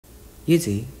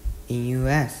Easy in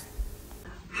US。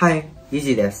 はい、イー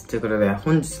ジーです。ということで、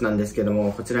本日なんですけど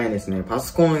も、こちらにですね、パ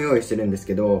ソコンを用意してるんです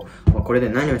けど、これで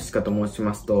何をしかと申し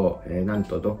ますと、なん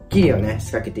とドッキリをね、仕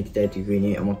掛けていきたいというふう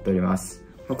に思っております。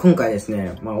今回です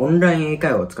ね、オンライン英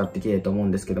会話を使っていきたいと思う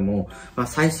んですけども、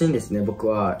最初にですね、僕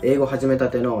は英語始めた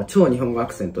ての超日本語ア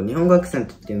クセント。日本語アクセン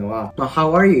トっていうのは、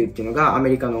How are you っていうのがアメ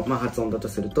リカの、発音だと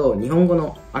すると、日本語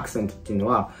のアクセントっていうの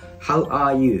は、How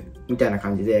are youみたいな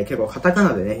感じで、結構カタカ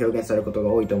ナでね、表現されること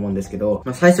が多いと思うんですけど、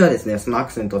最初はですね、そのア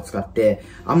クセントを使って、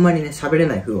あんまりね、喋れ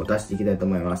ない風を出していきたいと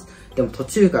思います。でも途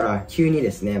中から急にで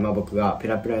すね、僕がペ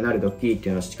ラペラになるドッキリって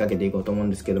いうのを仕掛けていこうと思うん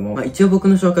ですけども、一応僕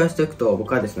の紹介をしておくと、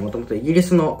僕はですね、もともとイギリ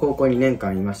スの高校に2年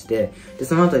間いまして、で、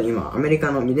その後に今、アメリ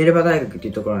カのミネルバ大学って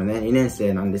いうところのね、2年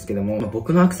生なんですけども、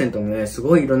僕のアクセントもね、す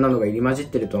ごいいろんなのが入り混じっ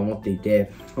てると思ってい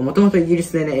て、もともとイギリ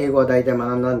スでね、英語は大体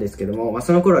学んだんですけども、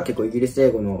その頃は結構イギリス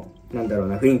英語の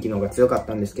雰囲気の方が強かっ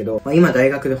たんですけど、今大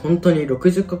学で本当に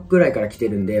60カ国ぐらいから来て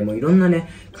るんで、もういろんなね、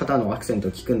方のアクセント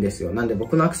を聞くんですよ。なんで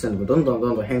僕のアクセントもどんど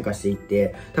ん変化していっ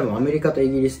て、多分アメリカとイ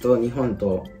ギリスと日本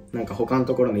と、他の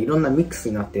ところのいろんなミックス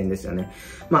になってるんですよね。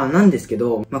なんですけ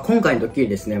ど、今回のドッキリ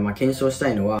ですね、検証した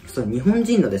いのは、その日本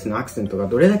人のですね、アクセントが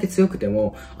どれだけ強くて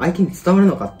も、相手に伝わる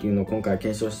のかっていうのを今回は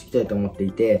検証していきたいと思って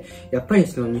いて、やっぱり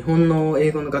その日本の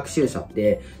英語の学習者っ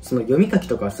て、その読み書き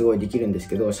とかはすごいできるんです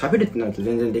けど、喋るってなると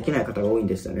全然できない方が多いん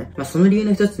ですよね。その理由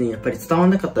の一つに、やっぱり伝わ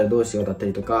らなかったらどうしようだった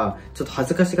りとか、ちょっと恥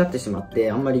ずかしがってしまっ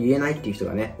て、あんまり言えないっていう人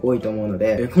がね、多いと思うの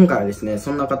で、今回はですね、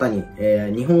そんな方に、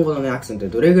日本語のね、アクセント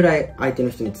でどれぐらい相手の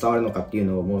人に伝わるのかっていう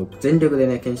のをもう全力で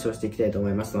ね、検証していきたいと思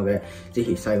いますので、ぜ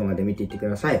ひ最後まで見ていってく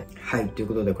ださい。はい、という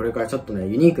ことで、これからちょっとね、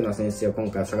ユニークな先生を今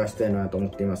回探したいなと思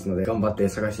っていますので、頑張って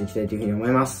探していきたいというふうに思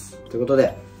います。ということ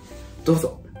で、どう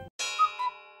ぞ。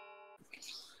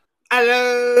Hello!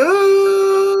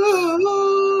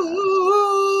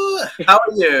 How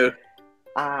are you?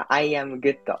 I am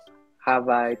good. How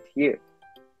about you?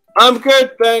 I'm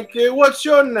good, thank you. What's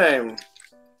your name?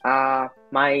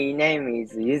 My name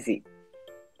is Yuzi.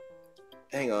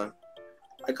 Hang on.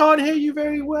 I can't hear you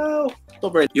very well.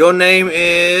 Your name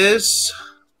is...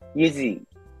 Yuzi.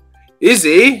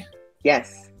 Izzy?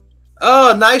 Yes.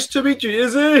 Oh, nice to meet you,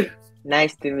 Izzy.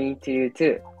 Nice to meet you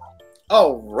too.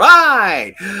 All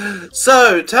right.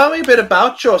 So, tell me a bit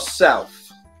about yourself.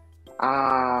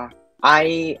 I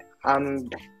am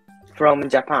from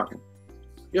Japan.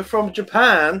 You're from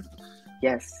Japan?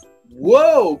 Yes.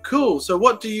 Whoa, cool. So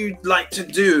what do you like to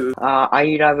do?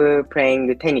 I love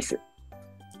playing tennis.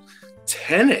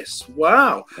 Tennis?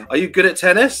 Wow. Are you good at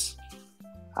tennis?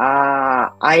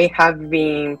 I have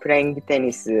been playing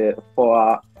tennis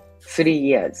for 3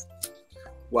 years.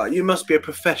 Wow, you must be a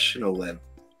professional then.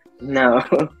 No.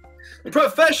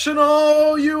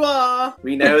 Professional you are!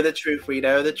 We know the truth, we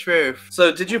know the truth.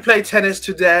 So, did you play tennis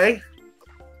today?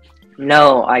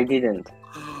 No, I didn't.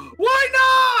 Why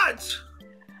not?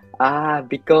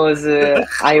 Because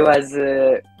I was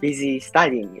busy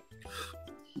studying.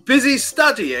 Busy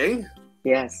studying?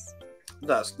 Yes.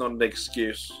 That's not an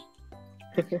excuse.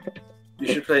 You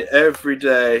should play every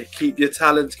day. Keep your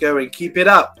talent going. Keep it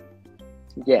up.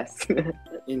 Yes.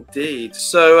 Indeed.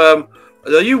 So,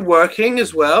 are you working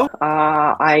as well?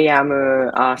 I am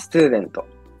a student.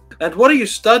 And what are you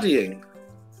studying?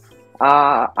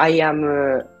 I am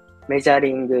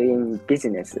majoring in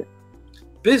business.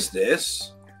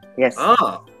 Business? Yes.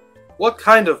 What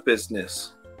kind of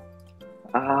business?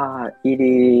 It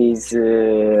is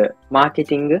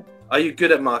marketing. Are you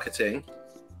good at marketing?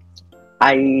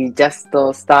 I just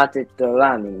started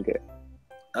learning.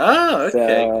 Okay,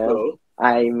 So cool.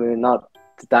 I'm not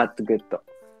that good.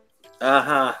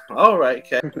 All right,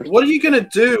 okay. What are you going to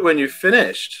do when you've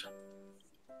finished?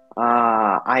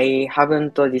 I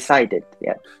haven't decided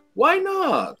yet. Why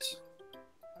not?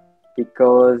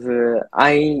 Because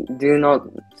I do not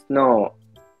know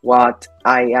what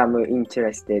I am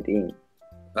interested in.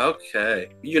 Okay.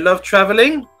 You love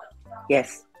traveling?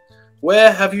 Yes.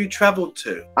 Where have you traveled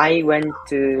to? I went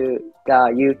to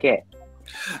the UK.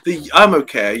 I'm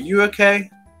okay. Are you okay?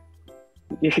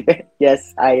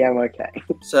 Yes, I am okay.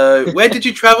 So, where did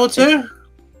you travel to?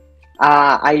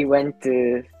 I went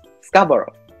to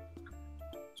Scarborough.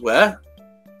 Where?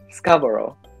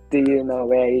 Scarborough. Do you know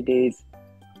where it is?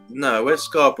 No, where's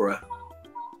Scarborough?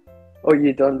 Oh,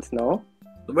 you don't know?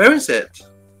 Where is it?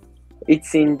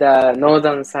 It's in the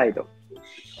northern side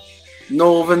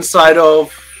Northern side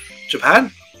of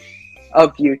Japan?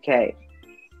 of UK.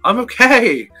 I'm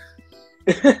okay.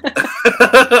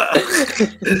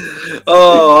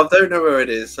 Oh, I don't know where it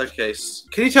is. Okay.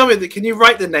 Can you tell me, can you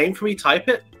write the name for me? Type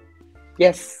it?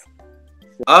 Yes.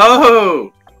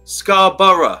 Oh,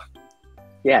 Scarborough.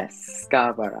 Yes,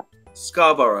 Scarborough.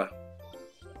 Scarborough.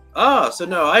 Ah, so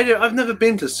no, I've never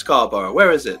been to Scarborough.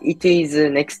 Where is it? It is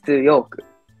next to York.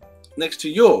 Next to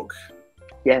York.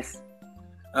 Yes.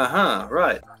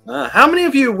 Right. How many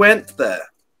of you went there?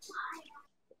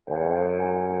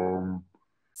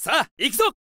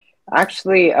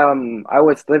 Actually, I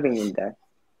was living in there.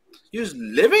 You was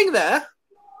living there?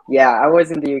 Yeah, I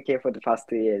was in the UK for the past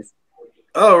 2 years.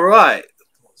 Oh, right.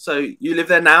 So you live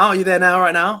there now? Are you there now,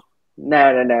 right now? No.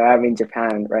 I'm in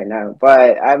Japan right now,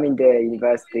 but I'm in the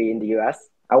university in the US.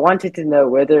 I wanted to know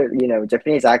whether,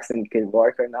 Japanese accent could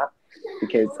work or not,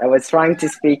 because I was trying to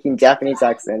speak in Japanese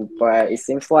accent, but it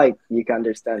seems like you can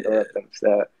understand all of them.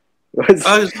 So it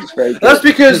was very good. That's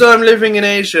because I'm living in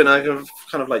Asia and I can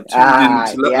kind of like tuned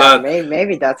in to learn.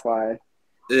 Maybe that's why.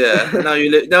 Yeah. Now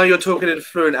you're talking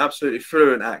in absolutely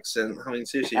fluent accent. I mean,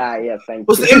 seriously. Yeah. Thank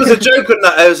you. It was a joke.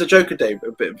 It was a joke a day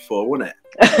a bit before, wasn't it?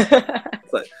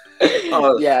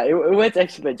 Yeah, it was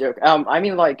actually a joke. I'm a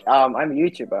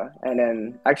YouTuber, and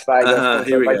then actually I got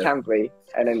sponsored by Cambly,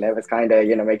 and then it was kind of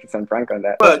making some prank on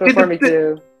that. Did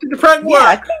the prank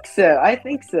work? Yeah, I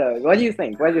think so. What do you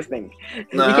think?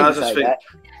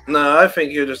 No, I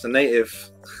think you're just a native.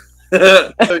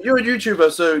 So you're a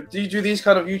YouTuber. So do you do these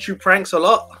kind of YouTube pranks a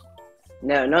lot?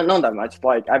 No, not that much.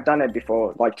 Like I've done it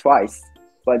before, like twice.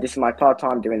 But this is my third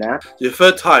time doing that. Your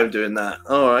third time doing that?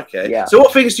 Oh, okay. Yeah. So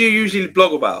what things do you usually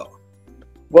blog about?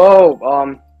 Well,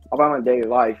 about my daily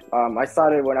life. I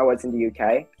started when I was in the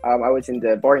UK. I was in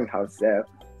the boarding house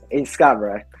in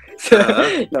Scarborough. So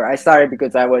no, I started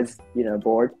because I was,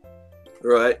 bored.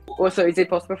 Right. Also, is it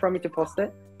possible for me to post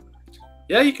it?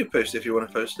 Yeah, you can post it if you want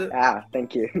to post it.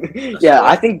 Thank you. Yeah,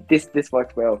 I think this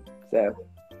worked well. So.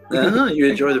 You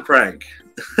enjoy the prank.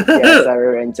 Yes, I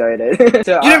really enjoyed it.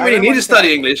 So you don't really need to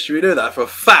study English. We know that for a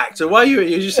fact. So why you're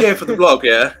just here for the blog,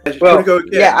 yeah? Well,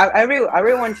 I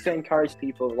really wanted to encourage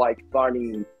people like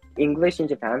learning English in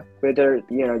Japan, whether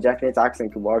Japanese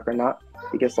accent could work or not,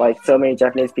 because like so many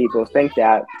Japanese people think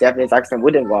that Japanese accent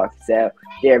wouldn't work, so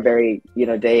they're very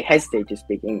they hesitate to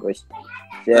speak English.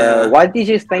 So what do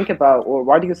you think about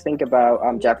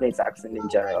Japanese accent in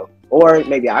general, or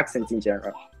maybe accents in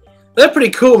general? They're pretty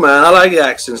cool, man. I like the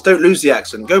accents. Don't lose the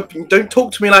accent. Don't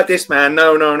talk to me like this, man.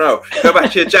 No. Go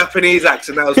back to your Japanese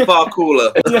accent. That was far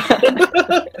cooler.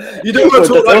 You don't want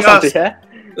to talk like us.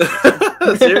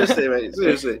 Seriously, mate.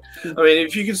 Seriously. I mean,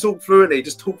 if you can talk fluently,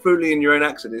 just talk fluently in your own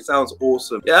accent. It sounds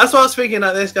awesome. Yeah, that's what I was thinking.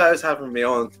 Like this guy was having me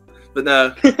on, but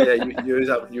no. Yeah, you was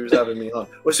having me on.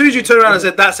 Well, as soon as you turned around and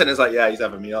said that sentence, like, yeah, he's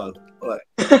having me on. Like,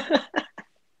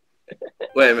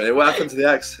 wait a minute. What happened to the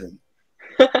accent?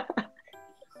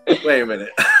 Wait a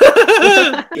minute.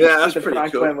 Yeah, that's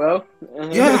pretty cool. Went well.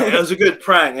 Yeah, it was a good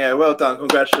prank. Yeah, well done.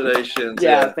 Congratulations.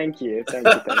 Yeah, thank you.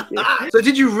 So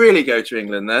did you really go to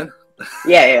England then?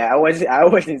 Yeah. I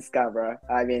was in Scarborough.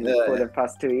 I mean, for the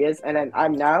past 2 years, and then I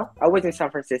was in San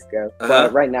Francisco,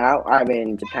 but right now I'm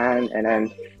in Japan, and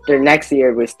then the next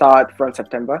year we start from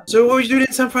September. So what were you doing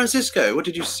in San Francisco? What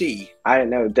did you see? I don't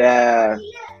know, the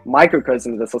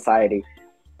microcosm of the society.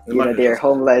 They're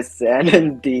homeless, and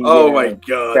then the my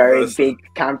God, very big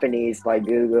companies like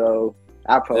Google,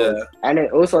 Apple, and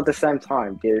then also at the same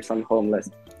time there's some homeless,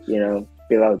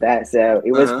 below that. So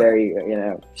it was very,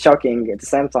 shocking. At the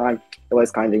same time, it was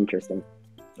kind of interesting.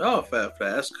 Oh, fair.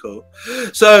 That's cool.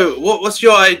 So, what's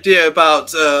your idea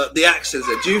about the accents?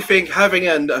 Do you think having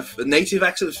a native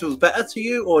accent feels better to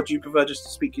you, or do you prefer just to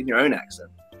speak in your own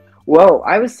accent? Well,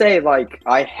 I would say like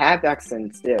I have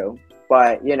accents still.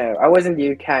 But, I was in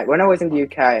the UK. When I was in the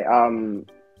UK,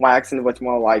 my accent was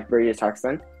more like British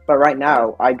accent. But right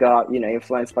now, I got,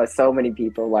 influenced by so many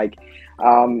people. Like,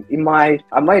 at my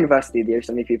university, there's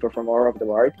so many people from all over the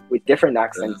world with different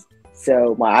accents.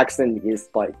 So my accent is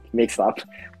like mixed up,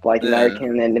 like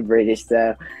American and British.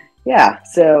 So, yeah.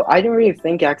 So I don't really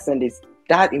think accent is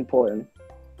that important.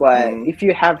 But if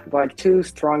you have like two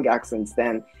strong accents,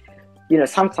 then,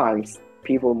 sometimes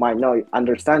people might not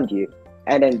understand you.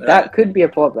 And then that could be a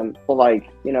problem, but like,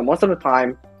 most of the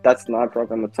time, that's not a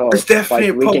problem at all. It's definitely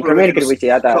a problem. We can communicate with each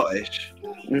other. Scottish.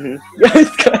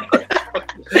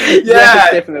 Yeah,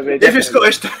 definitely. If you're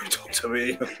Scottish, don't talk to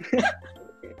me.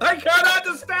 I can't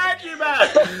understand you, man.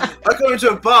 I go into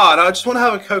a bar and I just want to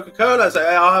have a Coca-Cola. I say,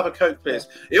 hey, I'll have a Coke, please.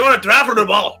 You want a draft or the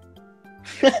ball?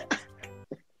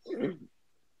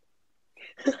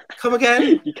 Come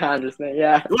again? You can't understand,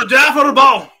 yeah. You want a draft or the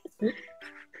ball?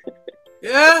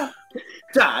 Yeah?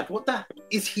 Dad, what the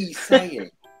is he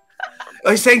saying?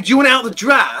 He's saying, do you want it out of the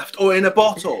draft or in a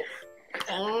bottle?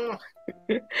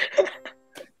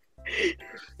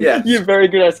 Yeah. You're very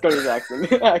good at Scottish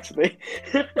accent, actually.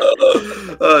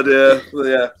 Oh dear. Well,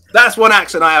 yeah. That's one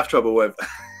accent I have trouble with.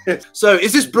 So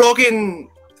is this blogging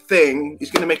thing is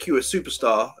going to make you a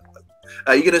superstar.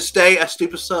 You're going to stay a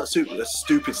superstar. A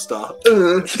stupid star.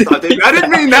 I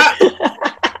didn't mean that.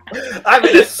 I'm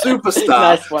a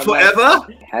superstar forever.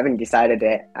 I haven't decided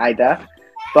it either.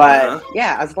 But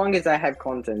yeah, as long as I have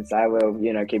content, I will,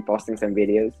 keep posting some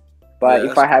videos. But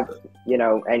if I have,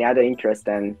 any other interest,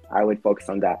 then I would focus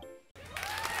on that.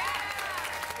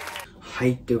 は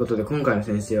い。ということで、今回の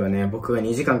先生はね、僕が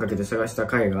2時間かけて探した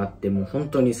回があって、もう本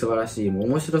当に素晴らしい、もう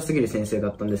面白すぎる先生だ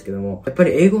ったんですけども、やっぱ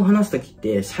り英語を話すときっ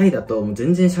て、シャイだともう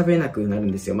全然喋れなくなる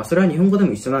んですよ。まあ、それは日本語で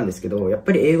も一緒なんですけど、やっ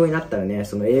ぱり英語になったらね、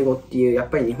その英語っていう、やっ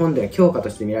ぱり日本では教科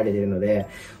として見られているので、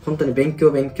本当に勉強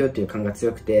っていう感が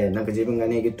強くて、なんか自分が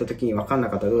ね、言った時に分かんな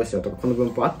かったらどうしようとか、この文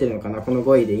法合ってるのかな、この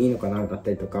語彙でいいのかな、だっ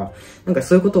たりとか、なんか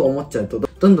そういうことを思っちゃうと、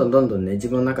どんどんね、自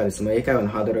分の中でその英会話の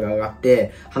ハードルが上がっ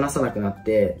て、話さなくなっ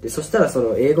て、で、そしたらそ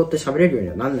の英語って喋れるように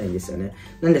はなんないんですよね。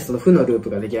なんでその負のルー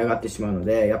プが出来上がってしまうの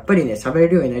で、やっぱりね、喋れ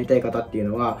るようになりたい方っていう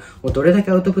のは、もうどれだ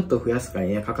けアウトプットを増やすか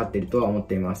にね、かかっているとは思っ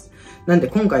ています。なんで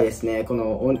今回ですね、こ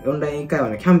のオンライン英会話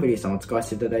のキャンブリーさんを使わせ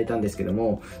ていただいたんですけど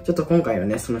も、ちょっと今回は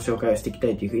ね、その紹介をしていきた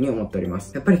いというふうに思っておりま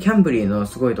す。やっぱりキャンブリーの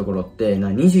すごいところって、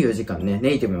24時間ね、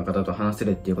ネイティブの方と話せ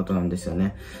るっていうことなんですよ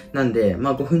ね。なんで、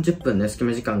まあ5分10分ね、隙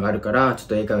間時間があるから、ちょっ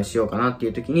と英会話しようかなってい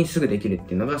う時にすぐできるっ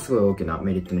ていうのがすごい大きな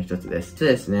メリットの一つです。で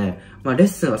ですね、まあレッ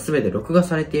スンは全て録画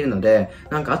されているので、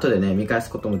なんか後でね、見返す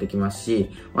こともできます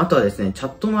し、あとはですね、チャッ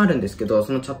トもあるんですけど、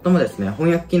そのチャットもですね、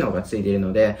翻訳機能がついている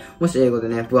ので、もし英語で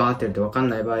ね、ブワーってやるとわかん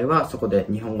ない場合は、そこで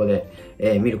日本語で、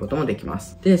見ることもできま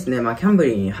す。でですね、まあキャンブ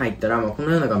リーに入ったら、まあこ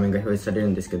のような画面が表示される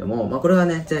んですけども、まあこれが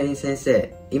ね、全員先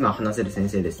生、今話せる先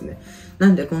生ですね。な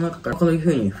んで、この中からこういう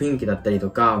風に雰囲気だったりと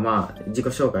か、まあ自己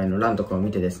紹介の欄とかを見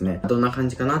てですね、どんな感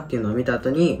じかなっていうのを見た後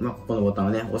に、まあここのボタンを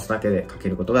ね、押すだけで書け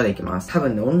ることができます。多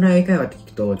分ね、オンライン英会話って聞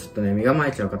くと、ちょっとね、身構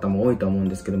えちゃう方も多いと思うん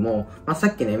ですけども、まあさ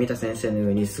っきね、見た先生のよ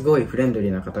うにすごいフレンドリ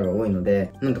ーな方が多いの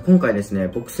で、なんと今回です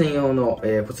ね、僕専用の、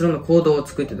こちらのコードを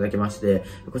作っていただきまして、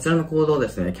こちらのコードをで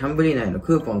すね、キャンブリー内の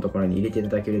クーポンのところに入れていた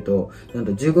だけると、なん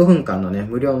と15分間のね、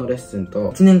無料のレッスン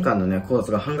と、1年間のね、コー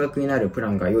スが半額になるプラ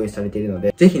ンが用意されているの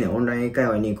で、ぜひね、オンライン英会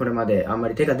話にこれまであんま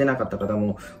り手が出なかった方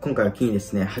も、今回を機にで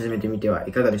すね、始めてみては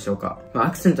いかがでしょうか。まあ、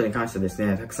アクセントに関してはです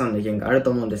ね、たくさんの意見があると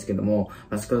思うんですけども、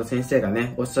まあ、先ほど先生が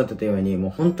ね、おっしゃってたように、も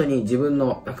う本当に自分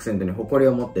のアクセントに誇り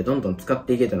を持ってどんどん使っ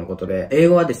ていけとのことで、英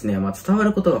語はですね、まあ、伝わ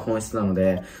ることが本質なの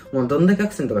で、もうどんだけア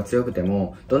クセントが強くて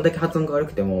も、どんだけ発音が悪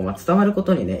くても、まあ、伝わるこ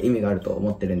とにね、意味があると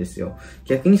思ってるんですよ。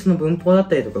逆にその文法だっ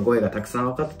たりとか語彙がたくさん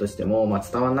分かったとしても、まあ、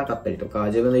伝わらなかったりとか、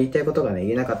自分の言いたいことがね、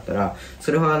言えなかったら、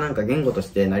それはなんか言語とし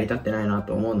て成り立ってないな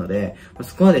と思うので、まあ、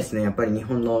そこはですね、やっぱり日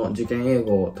本の受験英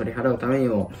語を取り払うために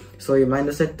も、そういうマイン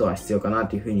ドセットは必要かな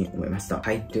というふうに思いました。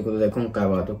はい、ということで今回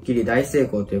はドッキリ大成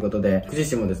功ということで、僕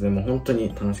自身もですね、もう本当に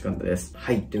楽しかったです。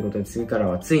はい、ということで次から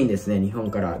はついにですね、日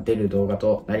本から出る動画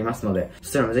となりますので、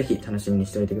そちらもぜひ楽しみに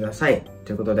しておいてください。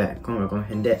ということで、今回はこの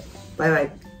辺で、バイバ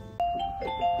イ。